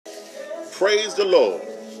Praise the Lord.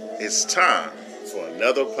 It's time for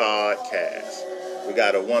another podcast. We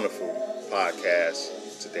got a wonderful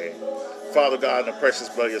podcast today. Father God, in the precious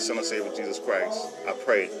blood of your Son and Savior Jesus Christ, I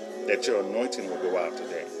pray that your anointing will go out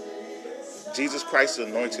today. Jesus Christ, the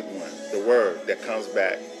anointed one, the word that comes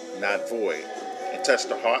back, not void, and touch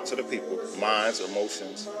the hearts of the people, minds,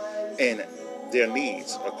 emotions, and their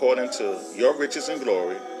needs according to your riches and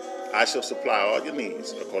glory. I shall supply all your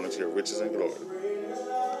needs according to your riches and glory.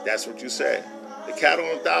 That's what you said. The cattle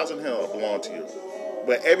on 1,000 hills belong to you.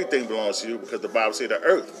 But everything belongs to you because the Bible says the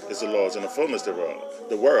earth is the Lord's and the fullness thereof,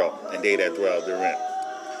 the world and they that dwell therein.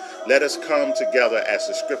 Let us come together as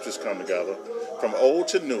the scriptures come together, from old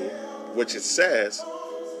to new, which it says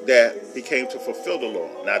that he came to fulfill the law,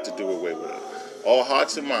 not to do away with it. All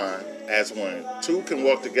hearts and minds as one. Two can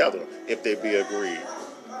walk together if they be agreed.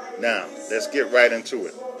 Now, let's get right into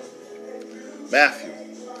it. Matthew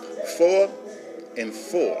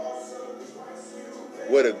 4:4.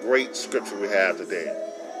 What a great scripture we have today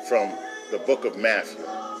from the book of Matthew.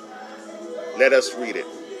 Let us read it.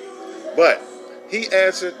 But he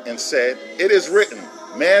answered and said, "It is written,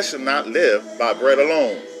 man shall not live by bread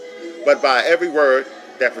alone, but by every word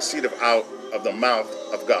that proceedeth out of the mouth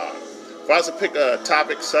of God." If I was to pick a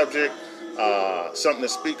topic, subject, something to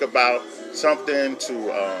speak about, something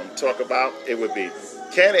to talk about, it would be,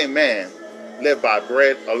 can a man live by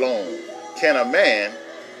bread alone? Can a man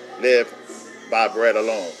live by bread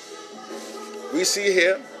alone? We see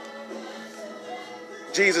here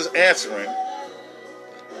Jesus answering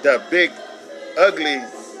the big, ugly,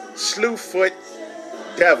 slew-foot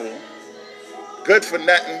devil, good for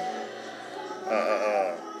nothing,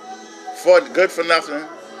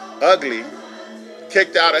 ugly,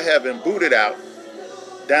 kicked out of heaven, booted out,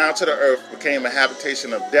 down to the earth, became a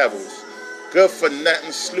habitation of devils, good for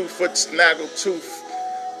nothing, slew-foot, snaggle-tooth,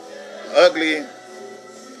 ugly,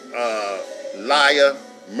 liar,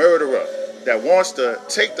 murderer that wants to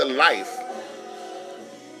take the life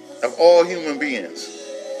of all human beings.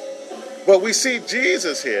 But we see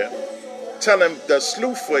Jesus here telling the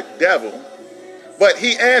slew-foot devil, but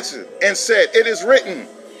he answered and said, "It is written,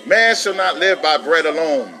 man shall not live by bread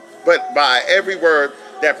alone, but by every word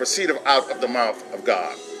that proceedeth out of the mouth of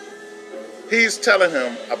God." He's telling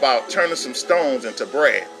him about turning some stones into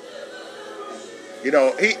bread. You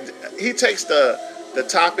know, he takes the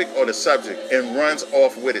topic or the subject and runs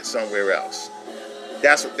off with it somewhere else.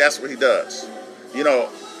 That's what he does. You know,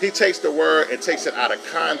 he takes the word and takes it out of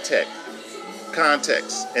context.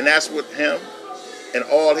 And that's what him and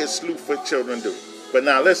all his slew-foot children do. But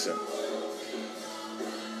now listen.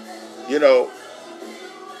 You know,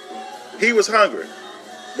 he was hungry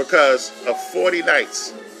because of 40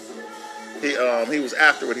 nights. He was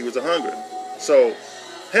after it. He was hungry. So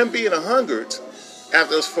him being hungered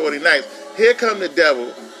after those 40 nights, here come the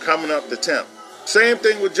devil coming up the temple. Same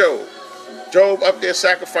thing with Job. Job up there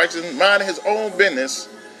sacrificing, minding his own business.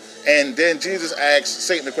 And then Jesus asks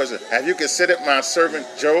Satan the question, "Have you considered my servant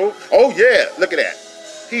Job?" Oh yeah, look at that.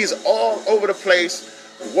 He's all over the place,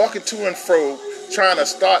 walking to and fro, trying to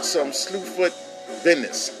start some slew-foot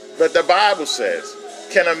business. But the Bible says,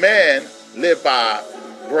 can a man live by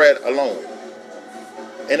bread alone?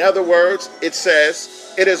 In other words, it says,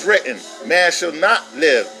 it is written, man shall not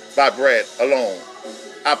live by bread alone.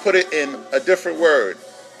 I put it in a different word.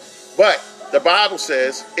 But the Bible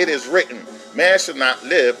says, it is written, man shall not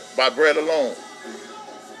live by bread alone.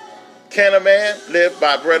 Can a man live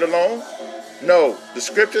by bread alone? No. The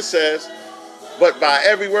scripture says, but by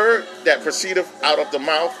every word that proceedeth out of the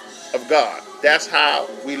mouth of God. That's how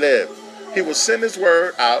we live. He will send his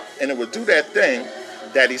word out, and it will do that thing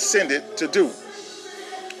that he sent it to do,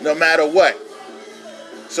 no matter what.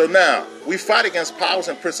 So now, we fight against powers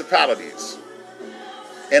and principalities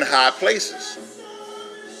in high places.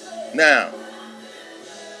 Now,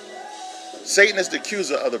 Satan is the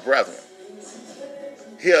accuser of the brethren.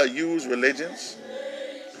 He'll use religions,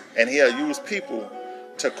 and he'll use people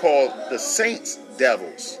to call the saints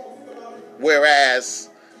devils, whereas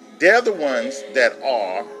they're the ones that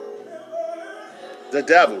are the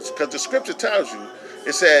devils. Because the scripture tells you,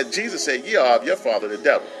 it said, Jesus said, "Ye are of your father the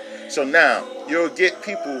devil." So now, you'll get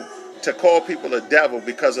people to call people a devil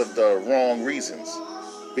because of the wrong reasons,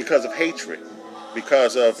 because of hatred,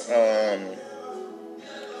 because of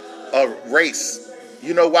race.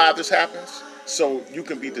 You know why this happens? So you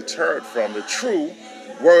can be deterred from the true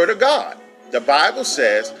word of God. The Bible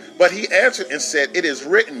says, but he answered and said, "It is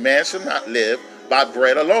written, man shall not live by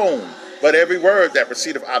bread alone, but every word that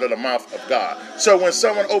proceedeth out of the mouth of God." So when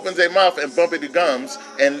someone opens their mouth and bumpity gums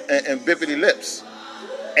and bippity lips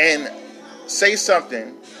and say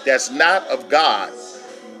something that's not of God,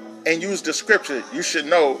 and use the scripture, you should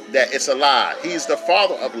know that it's a lie. He's the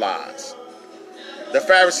father of lies. The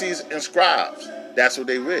Pharisees and scribes, that's what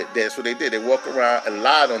they did. That's what they did. They walked around and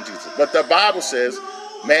lied on Jesus. But the Bible says,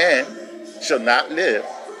 man shall not live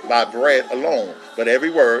by bread alone, but every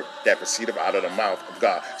word that proceedeth out of the mouth of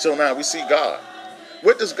God. So now we see God.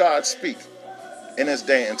 What does God speak in this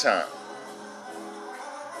day and time?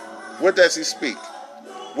 What does he speak?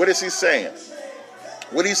 What is he saying?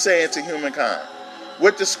 What he's saying to humankind?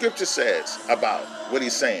 What the scripture says about what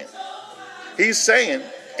he's saying? He's saying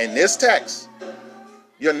in this text,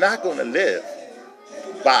 you're not going to live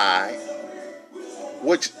by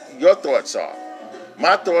what your thoughts are.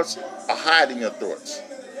 My thoughts are higher than your thoughts.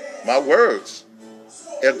 My words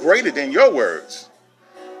are greater than your words.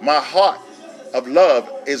 My heart of love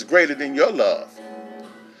is greater than your love.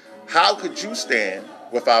 How could you stand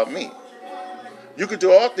without me? You could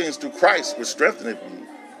do all things through Christ, which strengtheneth you.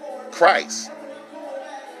 Christ.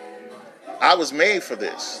 I was made for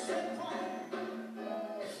this.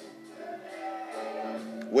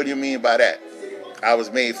 What do you mean by that? I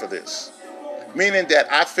was made for this. Meaning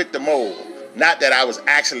that I fit the mold. Not that I was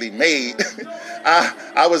actually made.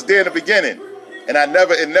 I was there in the beginning. And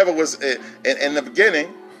it never was, in the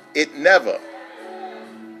beginning, it never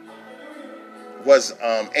was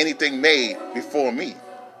anything made before me.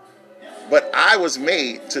 But I was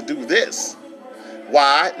made to do this.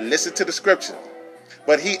 Why? Listen to the scripture.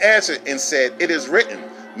 But he answered and said, it is written,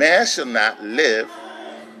 man shall not live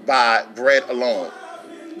by bread alone,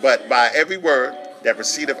 but by every word that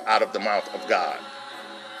proceedeth out of the mouth of God.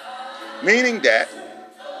 Meaning that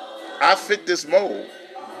I fit this mold.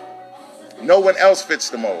 No one else fits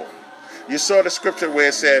the mold. You saw the scripture where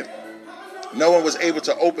it said no one was able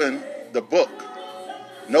to open the book.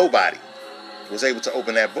 Nobody was able to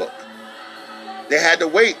open that book. They had to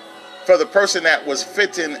wait for the person that was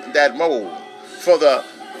fitting that mold, for the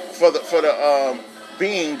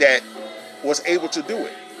being that was able to do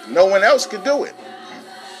it. No one else could do it.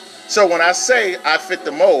 So when I say I fit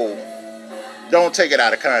the mold, don't take it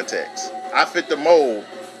out of context. I fit the mold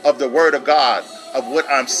of the word of God, of what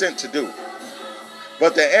I'm sent to do.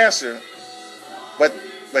 But he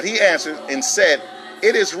answered and said,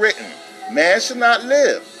 it is written, man shall not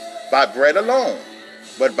live by bread alone,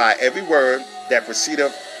 but by every word that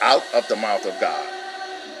proceedeth out of the mouth of God.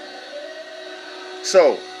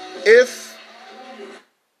 So, if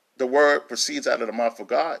the word proceeds out of the mouth of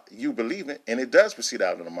God, you believe it, and it does proceed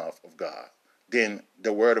out of the mouth of God, then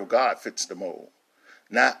the word of God fits the mold.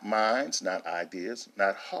 Not minds, not ideas,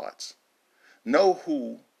 not hearts. Know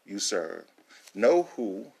who you serve. Know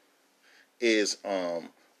who is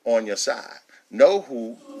on your side. Know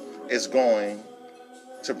who is going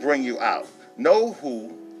to bring you out. Know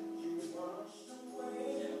who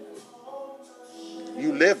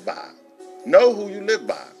you live by. Know who you live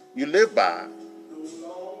by. You live by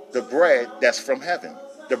the bread that's from heaven.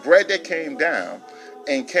 The bread that came down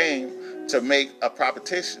and came to make a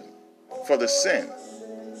propitiation for the sin.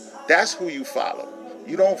 That's who you follow.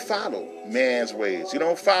 You don't follow man's ways. You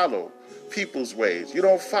don't follow people's ways. You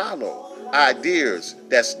don't follow ideas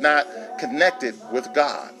that's not connected with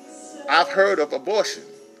God. I've heard of abortion.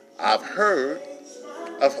 I've heard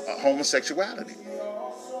of homosexuality.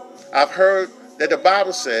 I've heard that the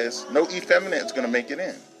Bible says no effeminate is going to make it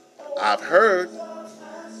in. I've heard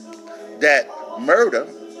that murder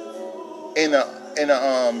in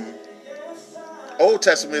the Old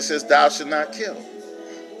Testament says thou shalt not kill.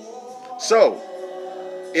 So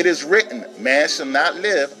it is written, man shall not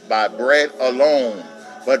live by bread alone,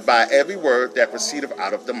 but by every word that proceedeth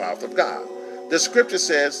out of the mouth of God. The scripture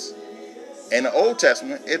says in the Old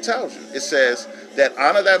Testament, it tells you, it says that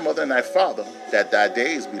honor thy mother and thy father, that thy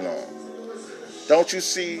days be long. Don't you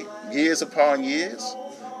see years upon years?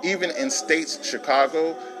 Even in states,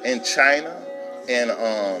 Chicago, in China, in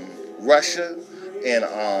Russia, in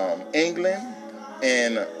England,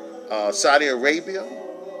 in Saudi Arabia,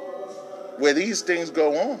 where these things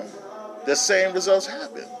go on, the same results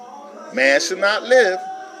happen. Man should not live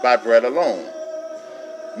by bread alone.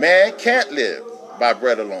 Man can't live by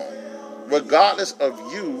bread alone, regardless of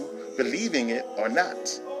you believing it or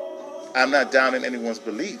not. I'm not down in anyone's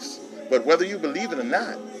beliefs, but whether you believe it or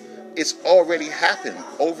not, it's already happened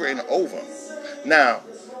over and over. Now,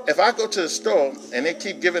 if I go to the store and they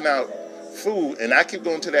keep giving out food and I keep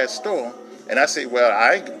going to that store and I say, well,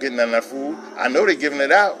 I ain't getting enough food. I know they're giving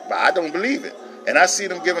it out, but I don't believe it. And I see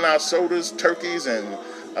them giving out sodas, turkeys,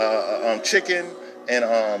 and chicken,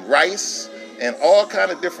 and rice, and all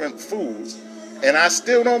kind of different foods, and I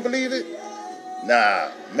still don't believe it. Nah,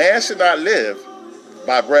 man should not live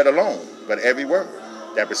by bread alone, but every word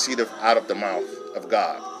that proceedeth out of the mouth of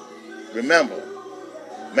God. Remember,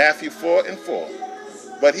 Matthew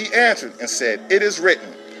 4:4. But he answered and said, it is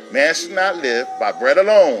written, man should not live by bread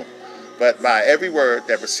alone, but by every word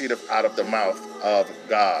that proceedeth out of the mouth of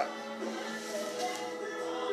God.